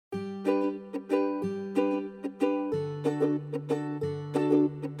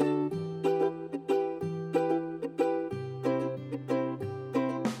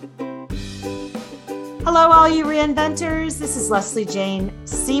Hello, all you reinventors. This is Leslie Jane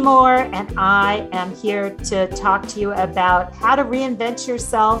Seymour, and I am here to talk to you about how to reinvent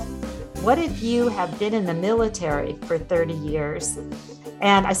yourself. What if you have been in the military for 30 years?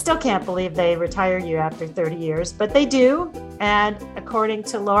 And I still can't believe they retire you after 30 years, but they do. And according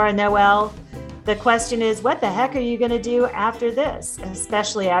to Laura Noel, the question is, what the heck are you going to do after this?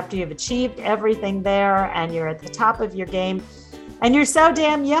 Especially after you've achieved everything there and you're at the top of your game. And you're so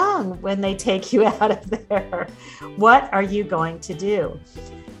damn young when they take you out of there. What are you going to do?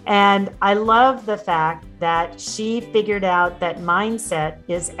 And I love the fact that she figured out that mindset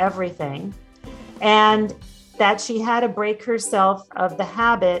is everything, and that she had to break herself of the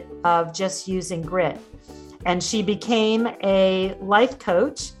habit of just using grit. And she became a life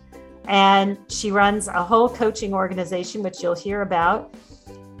coach, and she runs a whole coaching organization, which you'll hear about,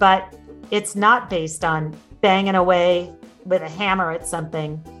 but it's not based on banging away with a hammer at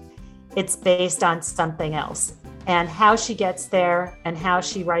something. It's based on something else. And how she gets there and how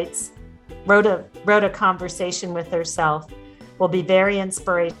she wrote a conversation with herself will be very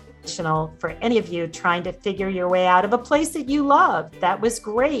inspirational for any of you trying to figure your way out of a place that you love. That was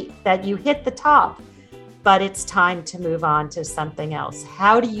great, that you hit the top, but it's time to move on to something else.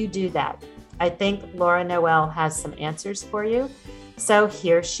 How do you do that? I think Laura Noel has some answers for you. So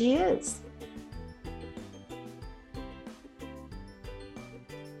here she is.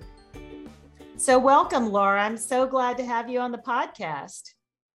 So welcome, Laura. I'm so glad to have you on the podcast.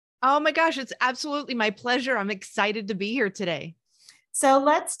 Oh my gosh, it's absolutely my pleasure. I'm excited to be here today. So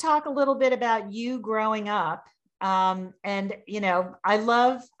let's talk a little bit about you growing up. I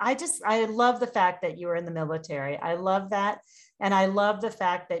love the fact that you were in the military. I love that. And I love the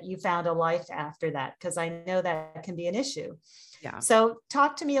fact that you found a life after that, because I know that can be an issue. Yeah. So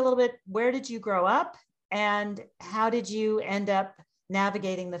talk to me a little bit. Where did you grow up and how did you end up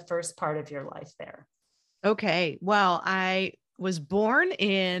navigating the first part of your life there? Okay. Well, I was born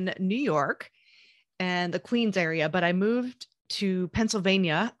in New York and the Queens area, but I moved to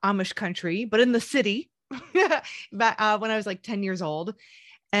Pennsylvania, Amish country, but in the city when I was like 10 years old.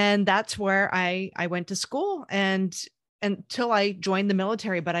 And that's where I went to school and until I joined the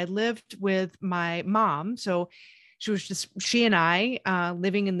military, but I lived with my mom. So she and I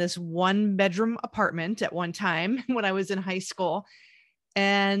living in this 1-bedroom apartment at one time when I was in high school.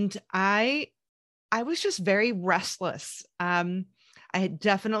 And I was just very restless. I had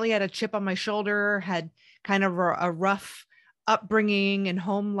definitely had a chip on my shoulder, had kind of a rough upbringing and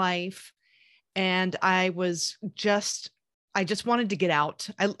home life. And I just wanted to get out.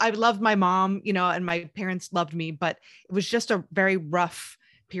 I loved my mom, and my parents loved me, but it was just a very rough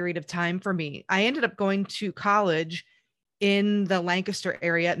period of time for me. I ended up going to college in the Lancaster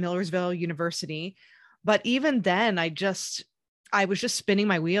area at Millersville University. But even then, I was just spinning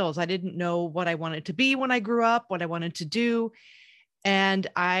my wheels. I didn't know what I wanted to be when I grew up, what I wanted to do. And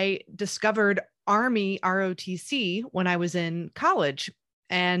I discovered Army ROTC when I was in college.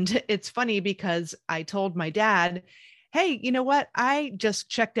 And it's funny because I told my dad, hey, you know what? I just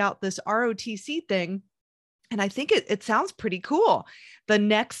checked out this ROTC thing and I think it sounds pretty cool. The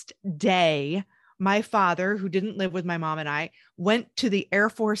next day, my father, who didn't live with my mom and I, went to the Air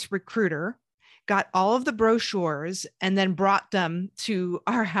Force recruiter, got all of the brochures, and then brought them to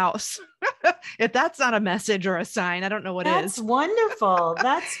our house. If that's not a message or a sign, I don't know what is. That's wonderful.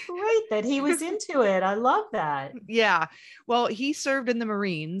 That's great that he was into it. I love that. Yeah. Well, he served in the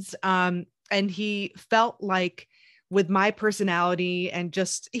Marines, and he felt like with my personality and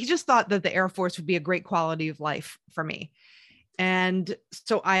he just thought that the Air Force would be a great quality of life for me. And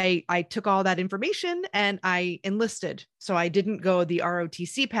so I took all that information and I enlisted. So I didn't go the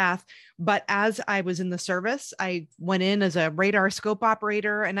ROTC path, but as I was in the service, I went in as a radar scope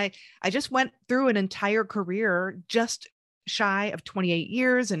operator and I just went through an entire career just shy of 28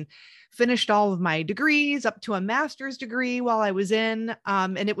 years and finished all of my degrees up to a master's degree while I was in.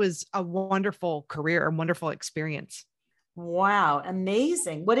 And it was a wonderful career, a wonderful experience. Wow.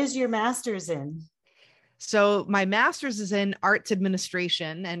 Amazing. What is your master's in? So my master's is in arts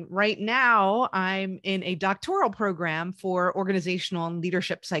administration. And right now I'm in a doctoral program for organizational and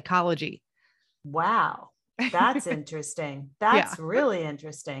leadership psychology. Wow. That's interesting. That's really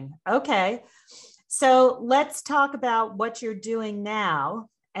interesting. Okay. So let's talk about what you're doing now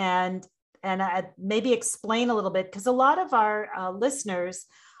and maybe explain a little bit, because a lot of our listeners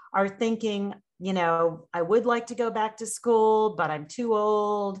are thinking, I would like to go back to school, but I'm too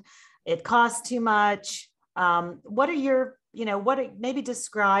old. It costs too much. Maybe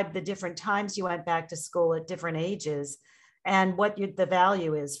describe the different times you went back to school at different ages and what the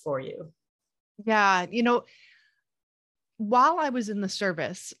value is for you. Yeah. While I was in the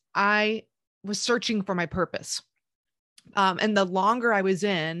service, I was searching for my purpose. And the longer I was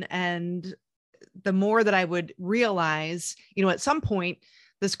in, and the more that I would realize, at some point,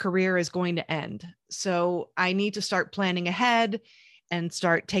 this career is going to end. So I need to start planning ahead and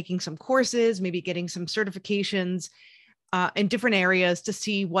start taking some courses, maybe getting some certifications in different areas to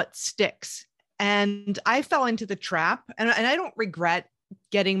see what sticks. And I fell into the trap, and I don't regret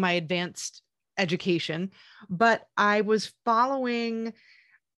getting my advanced education, but I was following,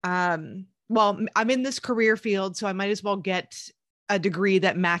 I'm in this career field, so I might as well get a degree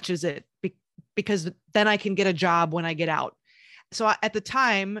that matches it because then I can get a job when I get out. So at the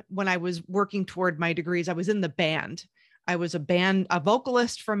time when I was working toward my degrees, I was in the band. I was a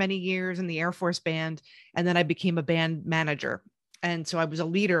vocalist for many years in the Air Force Band, and then I became a band manager. And so I was a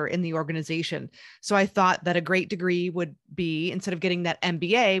leader in the organization. So I thought that a great degree would be, instead of getting that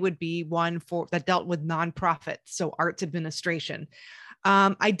MBA, would be one that dealt with nonprofits, so arts administration.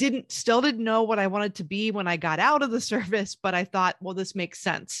 I still didn't know what I wanted to be when I got out of the service, but I thought, well, this makes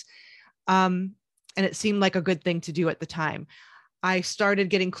sense. And it seemed like a good thing to do at the time. I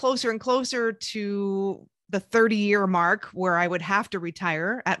started getting closer and closer to the 30-year mark where I would have to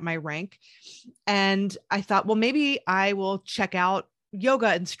retire at my rank. And I thought, well, maybe I will check out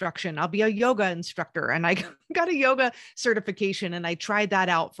yoga instruction. I'll be a yoga instructor. And I got a yoga certification, and I tried that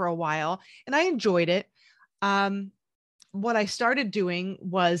out for a while, and I enjoyed it. What I started doing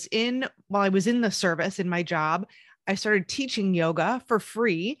was while I was in the service in my job, I started teaching yoga for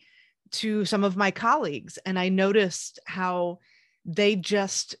free to some of my colleagues. And I noticed how they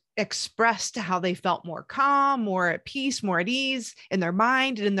just expressed how they felt more calm, more at peace, more at ease in their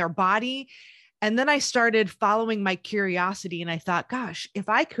mind and in their body. And then I started following my curiosity, and I thought, gosh, if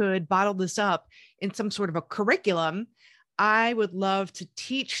I could bottle this up in some sort of a curriculum, I would love to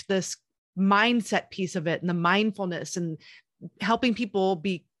teach this mindset piece of it, and the mindfulness, and helping people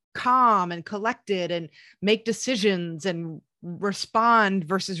be calm and collected and make decisions and respond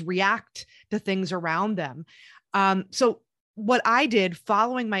versus react to things around them. So what I did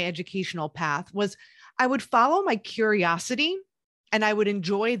following my educational path was I would follow my curiosity, and I would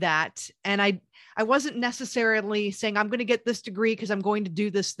enjoy that. And I wasn't necessarily saying I'm going to get this degree because I'm going to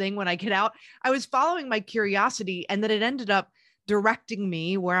do this thing when I get out. I was following my curiosity, and then it ended up directing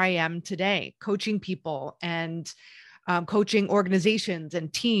me where I am today, coaching people and coaching organizations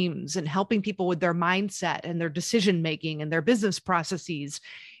and teams, and helping people with their mindset and their decision making and their business processes.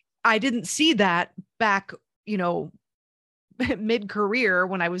 I didn't see that back, mid-career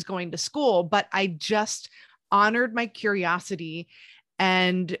when I was going to school, but I just honored my curiosity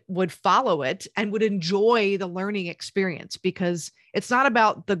and would follow it and would enjoy the learning experience, because it's not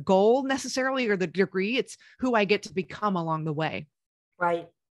about the goal necessarily or the degree, it's who I get to become along the way. Right.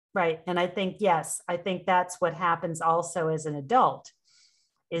 And I think that's what happens also as an adult,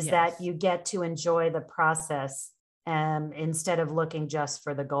 is that you get to enjoy the process instead of looking just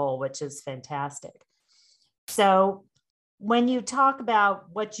for the goal, which is fantastic. So when you talk about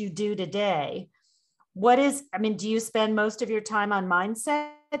what you do today, do you spend most of your time on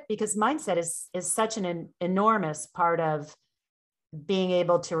mindset? Because mindset is such an enormous part of being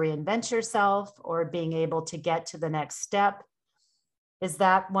able to reinvent yourself or being able to get to the next step. Is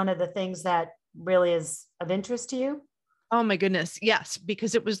that one of the things that really is of interest to you? Oh my goodness. Yes,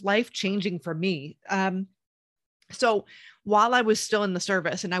 because it was life-changing for me. So while I was still in the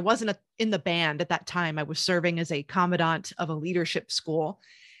service, and I wasn't in the band at that time, I was serving as a commandant of a leadership school.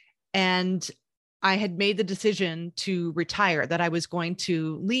 And I had made the decision to retire, that I was going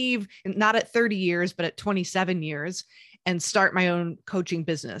to leave, not at 30 years, but at 27 years, and start my own coaching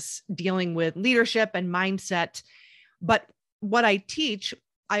business, dealing with leadership and mindset. But what I teach,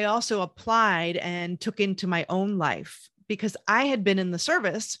 I also applied and took into my own life, because I had been in the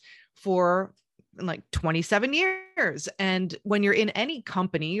service for like 27 years. And when you're in any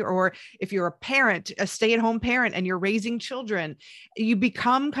company, or if you're a parent, a stay-at-home parent, and you're raising children, you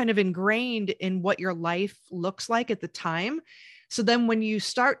become kind of ingrained in what your life looks like at the time. So then when you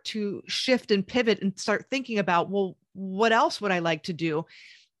start to shift and pivot and start thinking about, well, what else would I like to do?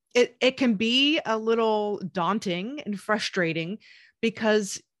 It can be a little daunting and frustrating,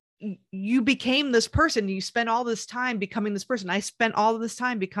 because you became this person. You spent all this time becoming this person. I spent all of this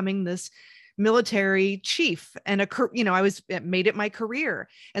time becoming this military chief, and made it my career.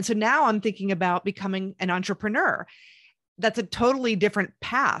 And so now I'm thinking about becoming an entrepreneur. That's a totally different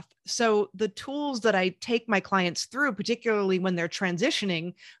path. So the tools that I take my clients through, particularly when they're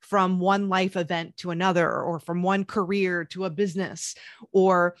transitioning from one life event to another, or from one career to a business,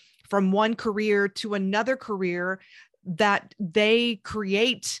 or from one career to another career, that they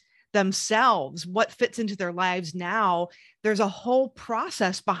create themselves, what fits into their lives now, there's a whole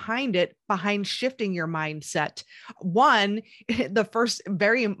process behind it, behind shifting your mindset. One, the first,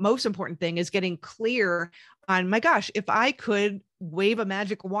 very most important thing is getting clear on, my gosh, if I could wave a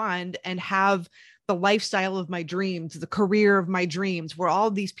magic wand and have the lifestyle of my dreams, the career of my dreams, where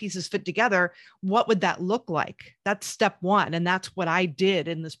all these pieces fit together, what would that look like? That's step one. And that's what I did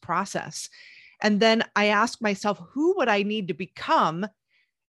in this process. And then I asked myself, who would I need to become?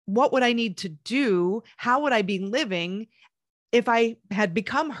 What would I need to do? How would I be living if I had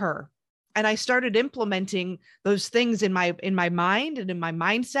become her? And I started implementing those things in my mind and in my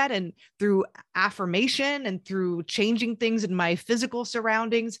mindset, and through affirmation and through changing things in my physical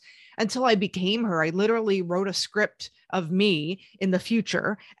surroundings until I became her. I literally wrote a script of me in the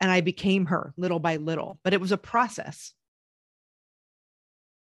future, and I became her little by little, but it was a process.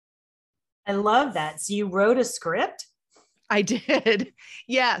 I love that. So you wrote a script? I did.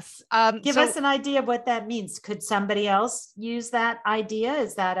 Yes. Give us an idea of what that means. Could somebody else use that idea?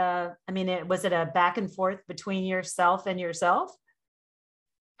 Is that was it a back and forth between yourself and yourself?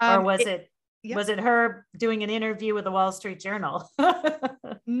 Or was it her doing an interview with the Wall Street Journal?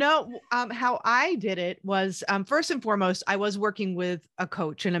 No, how I did it was, first and foremost, I was working with a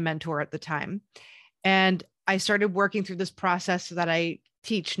coach and a mentor at the time. And I started working through this process that I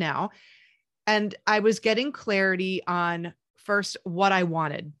teach now. And I was getting clarity on first what I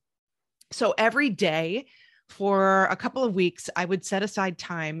wanted. So every day for a couple of weeks, I would set aside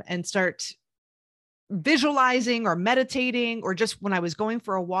time and start visualizing or meditating, or just when I was going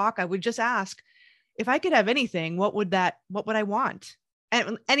for a walk, I would just ask, if I could have anything, what would I want?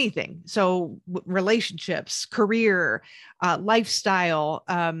 And anything. So relationships, career, lifestyle,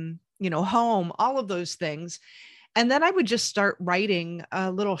 home, all of those things. And then I would just start writing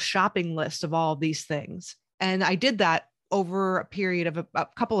a little shopping list of all of these things. And I did that over a period of a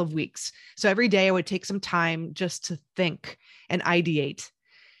couple of weeks. So every day I would take some time just to think and ideate.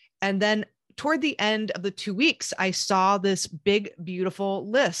 And then toward the end of the 2 weeks, I saw this big, beautiful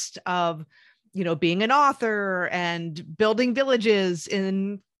list of, being an author and building villages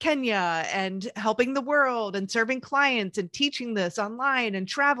in Kenya and helping the world and serving clients and teaching this online and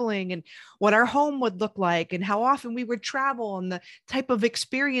traveling, and what our home would look like and how often we would travel and the type of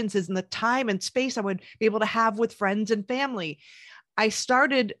experiences and the time and space I would be able to have with friends and family. I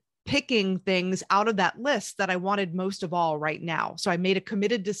started picking things out of that list that I wanted most of all right now. So I made a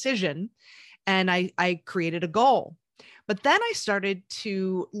committed decision and I created a goal. But then I started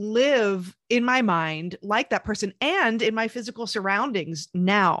to live in my mind like that person and in my physical surroundings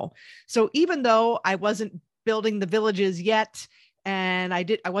now. So even though I wasn't building the villages yet, and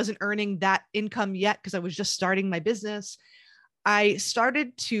I wasn't earning that income yet because I was just starting my business, I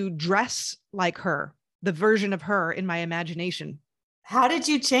started to dress like her, the version of her in my imagination. How did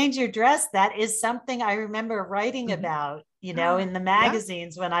you change your dress? That is something I remember writing about, in the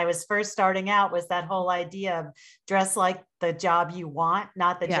magazines when I was first starting out, was that whole idea of dress like the job you want,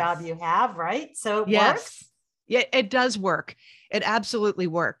 not the job you have, right? So it works. Yeah, it does work. It absolutely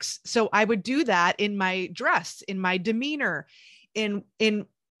works. So I would do that in my dress, in my demeanor, in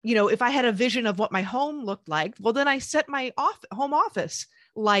if I had a vision of what my home looked like, well, then I set my home office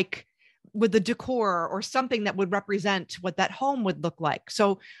like with the decor or something that would represent what that home would look like.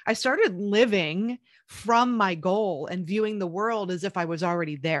 So I started living from my goal and viewing the world as if I was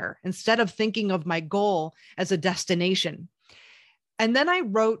already there, instead of thinking of my goal as a destination. And then I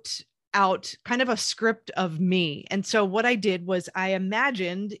wrote out kind of a script of me. And so what I did was I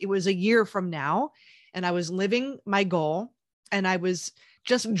imagined it was a year from now, and I was living my goal, and I was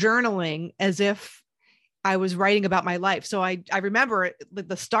just journaling as if I was writing about my life. So I remember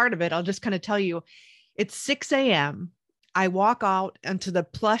the start of it. I'll just kind of tell you, it's 6 a.m. I walk out onto the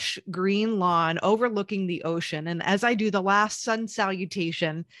plush green lawn overlooking the ocean. And as I do the last sun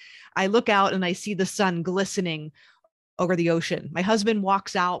salutation, I look out and I see the sun glistening over the ocean. My husband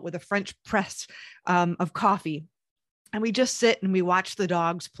walks out with a French press of coffee, and we just sit and we watch the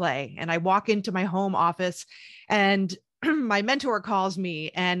dogs play. And I walk into my home office, and my mentor calls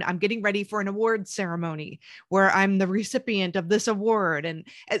me, and I'm getting ready for an award ceremony where I'm the recipient of this award. And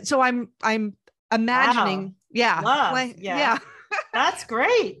so I'm imagining, wow. That's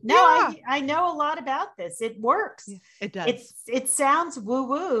great. No, I know a lot about this. It works. It does. It sounds woo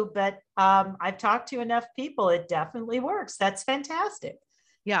woo, but I've talked to enough people. It definitely works. That's fantastic.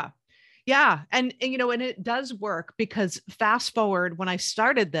 Yeah. Yeah. And it does work, because fast forward, when I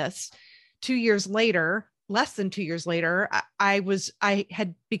started this 2 years later, less than 2 years later, I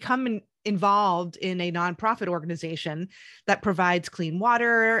had become involved in a nonprofit organization that provides clean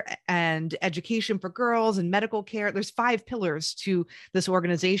water and education for girls and medical care. There's 5 pillars to this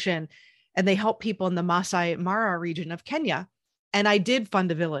organization, and they help people in the Masai Mara region of Kenya. And I did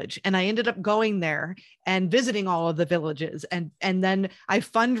fund a village, and I ended up going there and visiting all of the villages. And then I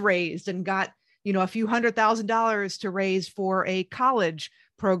fundraised and got, a few $100,000 to raise for a college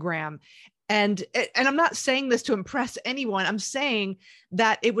program. And I'm not saying this to impress anyone. I'm saying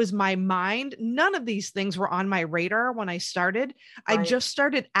that it was my mind. None of these things were on my radar when I started. Right. I just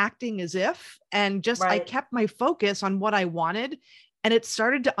started acting as if, and just, right. I kept my focus on what I wanted, and it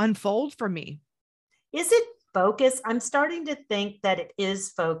started to unfold for me. Is it focus? I'm starting to think that it is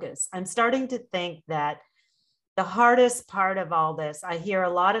focus. I'm starting to think that the hardest part of all this, I hear a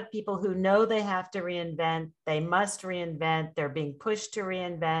lot of people who know they have to reinvent, they must reinvent, they're being pushed to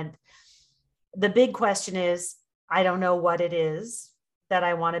reinvent. The big question is, I don't know what it is that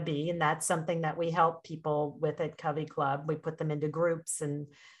I want to be. And that's something that we help people with at Covey Club. We put them into groups and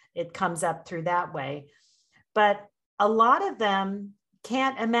it comes up through that way. But a lot of them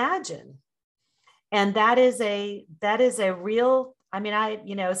can't imagine. And that is a real,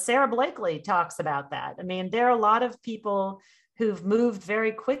 Sarah Blakely talks about that. I mean, there are a lot of people who've moved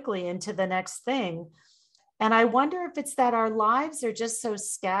very quickly into the next thing. And I wonder if it's that our lives are just so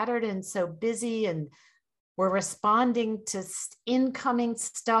scattered and so busy, and we're responding to incoming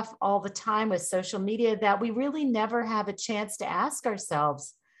stuff all the time with social media, that we really never have a chance to ask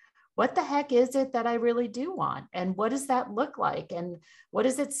ourselves, what the heck is it that I really do want? And what does that look like? And what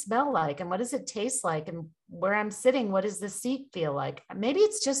does it smell like? And what does it taste like? And where I'm sitting, what does the seat feel like? Maybe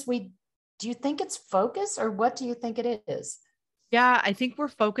it's just do you think it's focus, or what do you think it is? Yeah, I think we're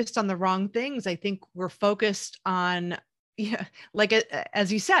focused on the wrong things. I think we're focused on, like,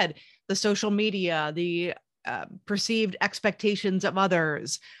 as you said, the social media, the perceived expectations of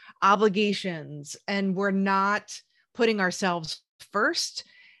others, obligations, and we're not putting ourselves first.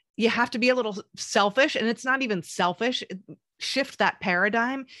 You have to be a little selfish, and it's not even selfish. Shift that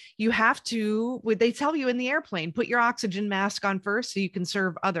paradigm. You have to, they tell you in the airplane, put your oxygen mask on first so you can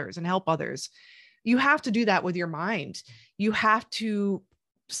serve others and help others. You have to do that with your mind. You have to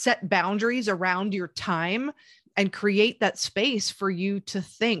set boundaries around your time and create that space for you to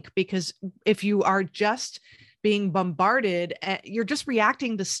think, because if you are just being bombarded, you're just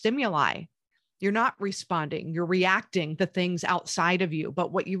reacting to stimuli. You're not responding, you're reacting to things outside of you.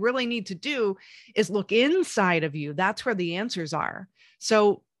 But what you really need to do is look inside of you. That's where the answers are.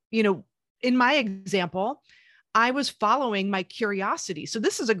 So, in my example, I was following my curiosity. So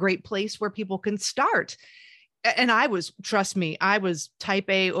this is a great place where people can start. And trust me, I was type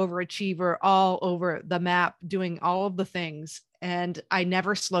A overachiever all over the map, doing all of the things. And I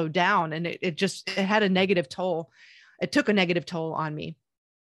never slowed down. And it had a negative toll. It took a negative toll on me.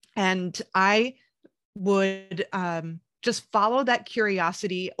 And I would just follow that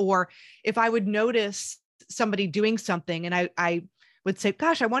curiosity. Or if I would notice somebody doing something and I would say,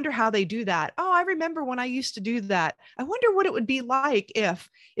 gosh, I wonder how they do that. Oh, I remember when I used to do that. I wonder what it would be like if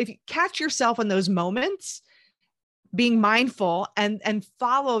you catch yourself in those moments, being mindful and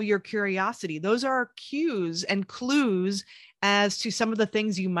follow your curiosity. Those are cues and clues as to some of the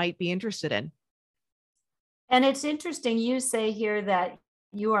things you might be interested in. And it's interesting, you say here that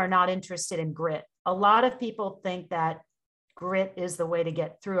you are not interested in grit. A lot of people think that grit is the way to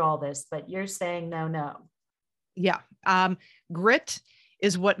get through all this, but you're saying no. Yeah. Grit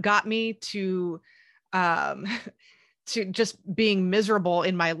is what got me to just being miserable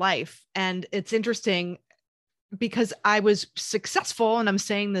in my life. And it's interesting because I was successful, and I'm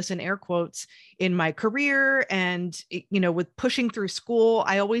saying this in air quotes, in my career and, with pushing through school.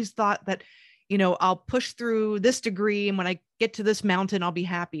 I always thought that, I'll push through this degree, and when I get to this mountain, I'll be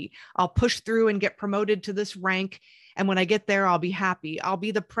happy. I'll push through and get promoted to this rank, and when I get there, I'll be happy. I'll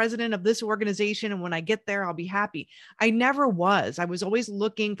be the president of this organization, and when I get there, I'll be happy. I never was. I was always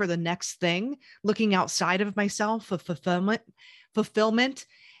looking for the next thing, looking outside of myself for fulfillment.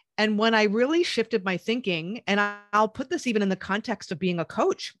 And when I really shifted my thinking, and I'll put this even in the context of being a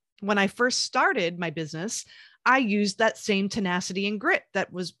coach, when I first started my business, I used that same tenacity and grit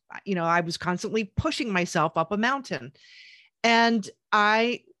that was, I was constantly pushing myself up a mountain, and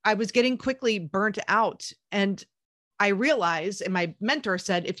I was getting quickly burnt out. And I realized, and my mentor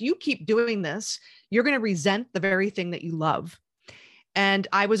said, if you keep doing this, you're going to resent the very thing that you love. And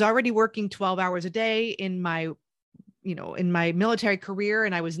I was already working 12 hours a day in my military career,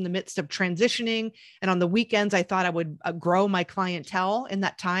 and I was in the midst of transitioning. And on the weekends, I thought I would grow my clientele in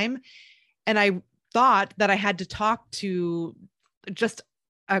that time. And I thought that I had to talk to just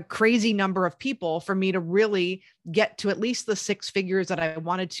a crazy number of people for me to really get to at least the six figures that I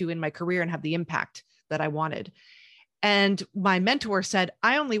wanted to in my career and have the impact that I wanted. And my mentor said,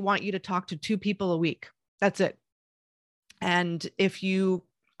 I only want you to talk to 2 people a week. That's it. And if you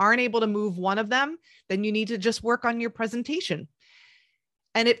aren't able to move one of them, then you need to just work on your presentation.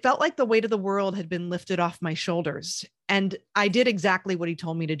 And it felt like the weight of the world had been lifted off my shoulders. And I did exactly what he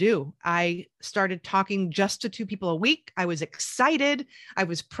told me to do. I started talking just to 2 people a week. I was excited. I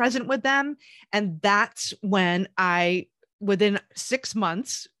was present with them. And that's when I, within 6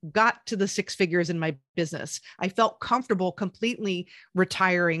 months, got to the 6 figures in my business. I felt comfortable completely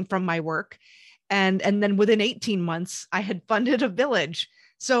retiring from my work. And then within 18 months, I had funded a village.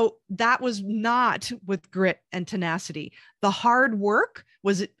 So that was not with grit and tenacity. The hard work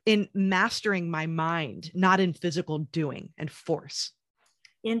was in mastering my mind, not in physical doing and force.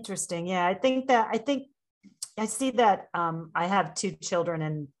 Interesting. Yeah, I think I see that. I have 2 children,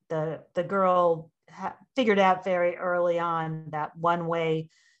 and the girl figured out very early on that one way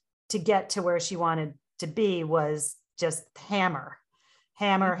to get to where she wanted to be was just hammer.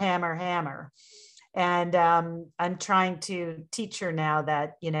 And I'm trying to teach her now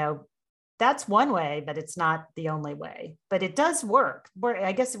that, that's one way, but it's not the only way, but it does work.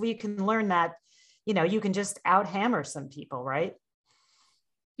 I guess we can learn that, you can just out hammer some people, right?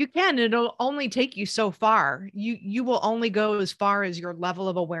 You can. It'll only take you so far. You will only go as far as your level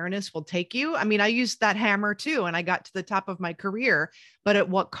of awareness will take you. I mean, I used that hammer too, and I got to the top of my career, but at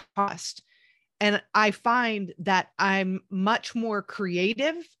what cost? And I find that I'm much more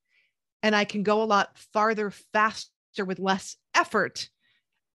creative, and I can go a lot farther, faster with less effort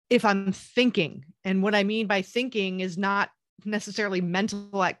if I'm thinking. And what I mean by thinking is not necessarily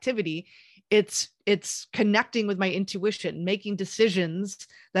mental activity. It's connecting with my intuition, making decisions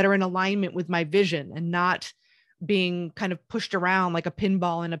that are in alignment with my vision, and not being kind of pushed around like a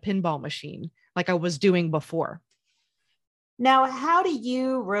pinball in a pinball machine, like I was doing before. Now, how do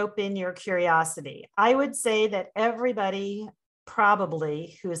you rope in your curiosity? I would say that everybody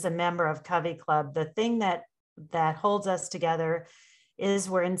probably who's a member of Covey Club, the thing that holds us together is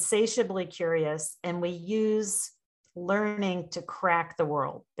we're insatiably curious, and we use learning to crack the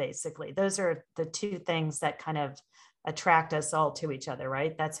world. Basically, those are the 2 things that kind of attract us all to each other,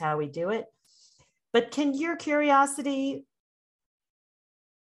 right? That's how we do it. But can your curiosity,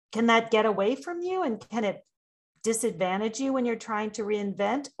 can that get away from you, and can it disadvantage you when you're trying to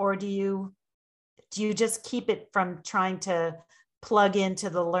reinvent? Or do you just keep it from trying to plug into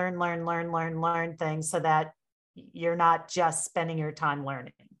the learn thing, so that you're not just spending your time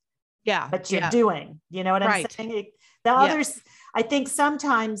learning? Yeah. But you're doing, you know what I'm saying? Others, I think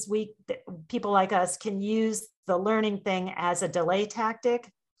sometimes people like us can use the learning thing as a delay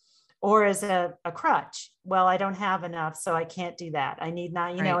tactic or as a crutch. Well, I don't have enough, so I can't do that. I need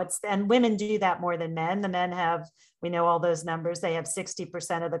not, and women do that more than men. The men have, we know all those numbers. They have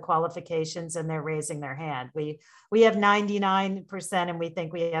 60% of the qualifications, and they're raising their hand. We have 99%, and we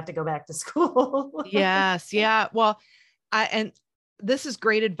think we have to go back to school. Yes. Yeah. Well, and this is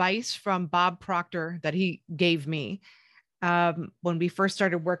great advice from Bob Proctor that he gave me when we first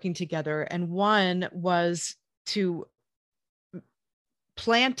started working together. And one was to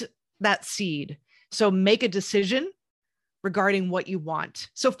plant that seed. So make a decision regarding what you want.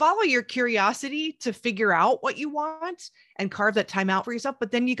 So follow your curiosity to figure out what you want and carve that time out for yourself.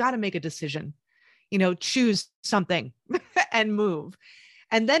 But then you got to make a decision, choose something and move.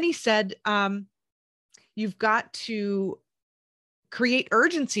 And then he said, you've got to create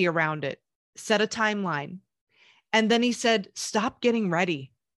urgency around it, set a timeline. And then he said, stop getting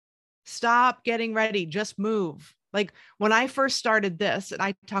ready, just move. Like when I first started this, and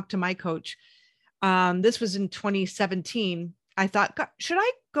I talked to my coach, this was in 2017. I thought, should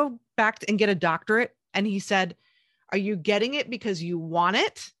I go back and get a doctorate? And he said, are you getting it because you want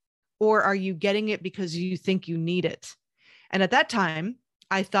it? Or are you getting it because you think you need it? And at that time,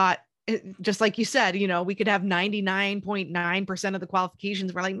 I thought, just like you said, we could have 99.9% of the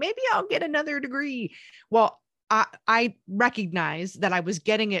qualifications. We're like, maybe I'll get another degree. Well, I recognized that I was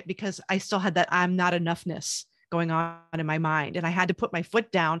getting it because I still had that I'm not enoughness going on in my mind. And I had to put my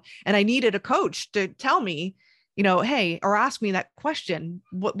foot down, and I needed a coach to tell me, hey, or ask me that question.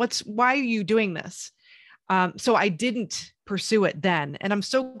 Why are you doing this? So I didn't pursue it then. And I'm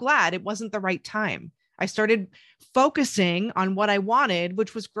so glad it wasn't the right time. I started focusing on what I wanted,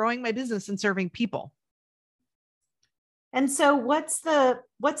 which was growing my business and serving people. And so what's the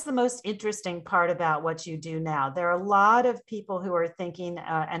most interesting part about what you do now? There are a lot of people who are thinking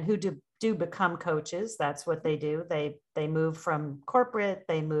and who do become coaches. That's what they do. They move from corporate,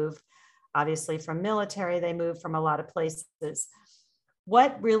 they move obviously from military, they move from a lot of places.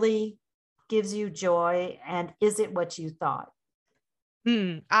 What really gives you joy, and is it what you thought?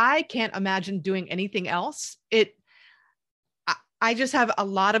 I can't imagine doing anything else. I just have a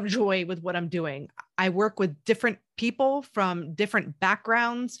lot of joy with what I'm doing. I work with different people from different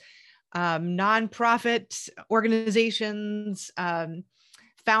backgrounds, nonprofit organizations,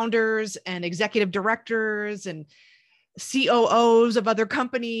 founders and executive directors and COOs of other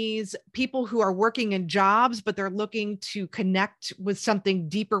companies, people who are working in jobs, but they're looking to connect with something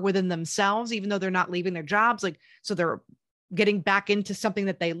deeper within themselves, even though they're not leaving their jobs. So they're getting back into something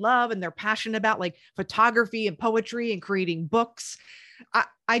that they love and they're passionate about, like photography and poetry and creating books.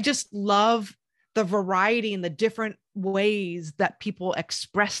 I just love the variety and the different ways that people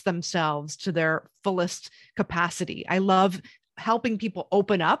express themselves to their fullest capacity. I love helping people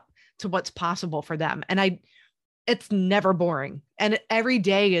open up to what's possible for them. And it's never boring. And every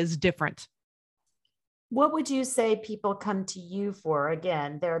day is different. What would you say people come to you for?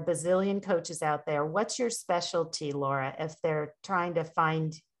 Again, there are a bazillion coaches out there. What's your specialty, Laura, if they're trying to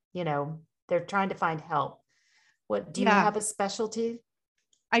find, they're trying to find help? What do you have a specialty?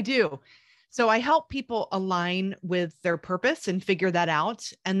 I do. So I help people align with their purpose and figure that out.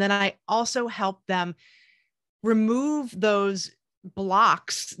 And then I also help them remove those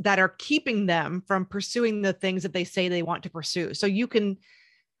blocks that are keeping them from pursuing the things that they say they want to pursue. So you can,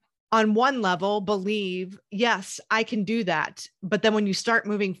 on one level, believe, yes, I can do that. But then when you start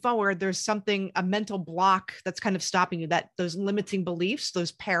moving forward, there's a mental block that's kind of stopping you, that those limiting beliefs,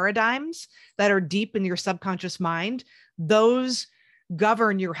 those paradigms that are deep in your subconscious mind, those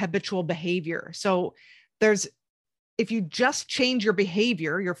govern your habitual behavior. So if you just change your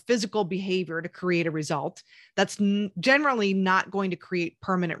behavior, your physical behavior to create a result, that's generally not going to create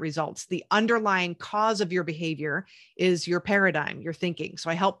permanent results. The underlying cause of your behavior is your paradigm, your thinking. So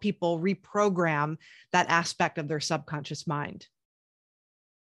I help people reprogram that aspect of their subconscious mind.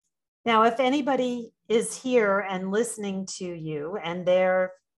 Now, if anybody is here and listening to you and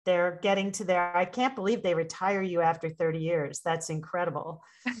they're getting to I can't believe they retire you after 30 years. That's incredible.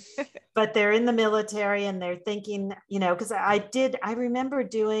 But they're in the military and they're thinking, because I remember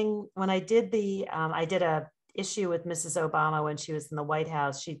when I did I did a issue with Mrs. Obama when she was in the White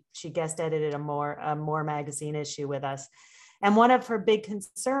House. She guest edited a More magazine issue with us. And one of her big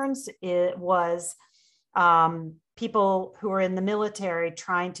concerns was people who were in the military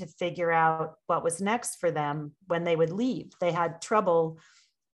trying to figure out what was next for them when they would leave. They had trouble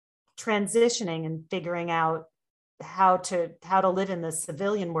transitioning and figuring out how to live in the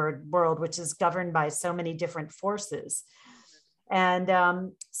civilian world, which is governed by so many different forces.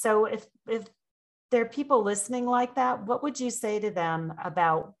 And so if there are people listening like that, what would you say to them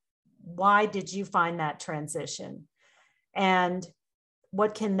about why did you find that transition? And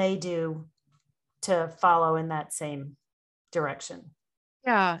what can they do to follow in that same direction?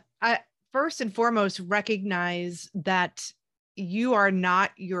 Yeah, I first and foremost recognize that you are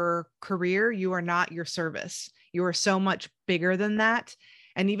not your career. You are not your service. You are so much bigger than that.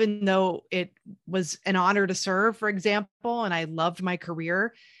 And even though it was an honor to serve, for example, and I loved my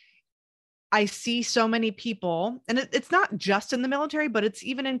career, I see so many people, and it's not just in the military, but it's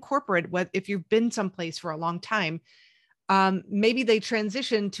even in corporate. If you've been someplace for a long time, maybe they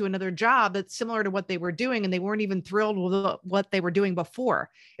transitioned to another job that's similar to what they were doing, and they weren't even thrilled with what they were doing before.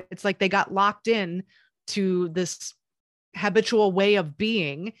 It's like they got locked in to this habitual way of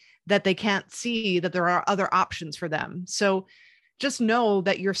being that they can't see that there are other options for them. So just know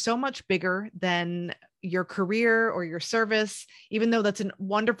that you're so much bigger than your career or your service, even though that's a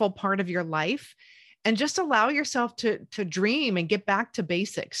wonderful part of your life. And just allow yourself to dream and get back to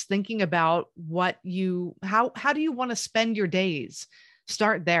basics, thinking about how do you want to spend your days?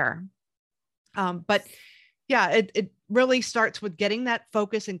 Start there. But yeah, it really starts with getting that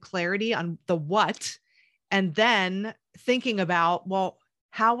focus and clarity on the what, and then thinking about, well,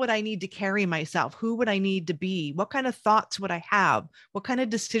 how would I need to carry myself? Who would I need to be? What kind of thoughts would I have? What kind of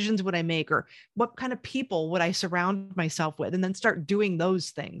decisions would I make? Or what kind of people would I surround myself with? And then start doing those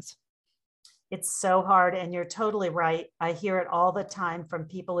things. It's so hard. And you're totally right. I hear it all the time from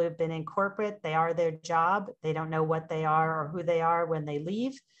people who've been in corporate. They are their job. They don't know what they are or who they are when they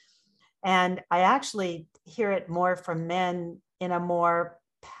leave. And I actually hear it more from men in a more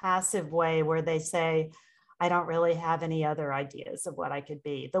passive way where they say, I don't really have any other ideas of what I could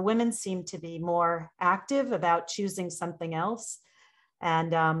be. The women seem to be more active about choosing something else.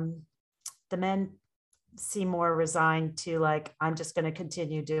 And the men seem more resigned to like, I'm just going to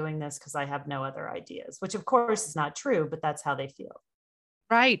continue doing this because I have no other ideas, which of course is not true, but that's how they feel.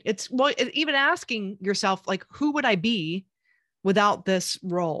 Right. Even asking yourself, like, who would I be without this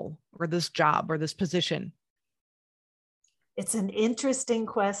role or this job or this position? It's an interesting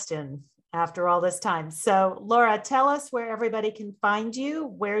question after all this time. So, Laura, tell us where everybody can find you.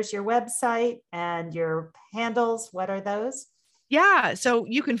 Where's your website and your handles? What are those? Yeah. So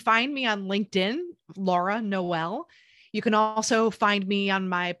you can find me on LinkedIn, Laura Noel. You can also find me on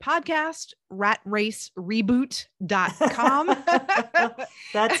my podcast, ratracereboot.com.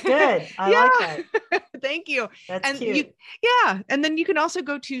 That's good. I like that. Thank you. That's cute. And then you can also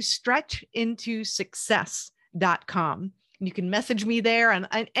go to stretchintosuccess.com. You can message me there on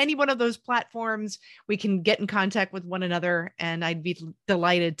any one of those platforms. We can get in contact with one another, and I'd be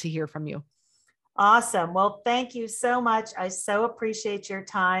delighted to hear from you. Awesome. Well, thank you so much. I so appreciate your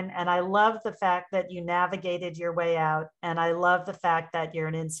time. And I love the fact that you navigated your way out. And I love the fact that you're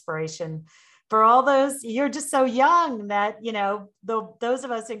an inspiration for all those. You're just so young that, those of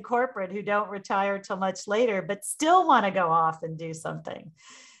us in corporate who don't retire till much later, but still want to go off and do something.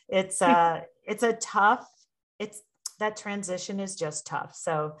 That transition is just tough.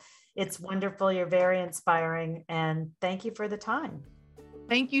 So it's wonderful. You're very inspiring. And thank you for the time.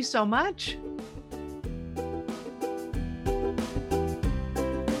 Thank you so much.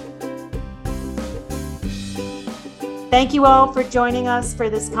 Thank you all for joining us for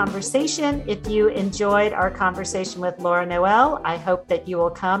this conversation. If you enjoyed our conversation with Laura Noel, I hope that you will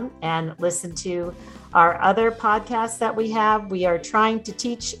come and listen to our other podcasts that we have. We are trying to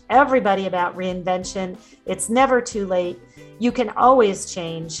teach everybody about reinvention. It's never too late. You can always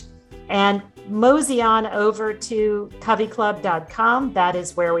change. And mosey on over to coveyclub.com. That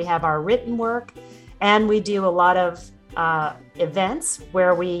is where we have our written work. And we do a lot of events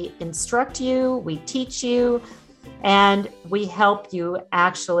where we instruct you, we teach you, and we help you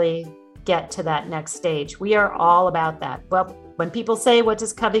actually get to that next stage. We are all about that. Well, when people say, what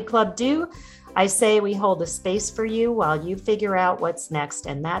does Covey Club do? I say we hold a space for you while you figure out what's next.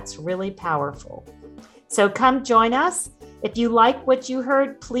 And that's really powerful. So come join us. If you like what you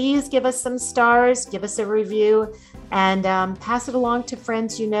heard, please give us some stars, give us a review, and pass it along to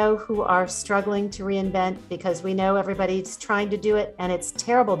friends you know who are struggling to reinvent, because we know everybody's trying to do it and it's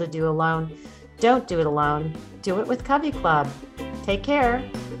terrible to do alone. Don't do it alone. Do it with Covey Club. Take care.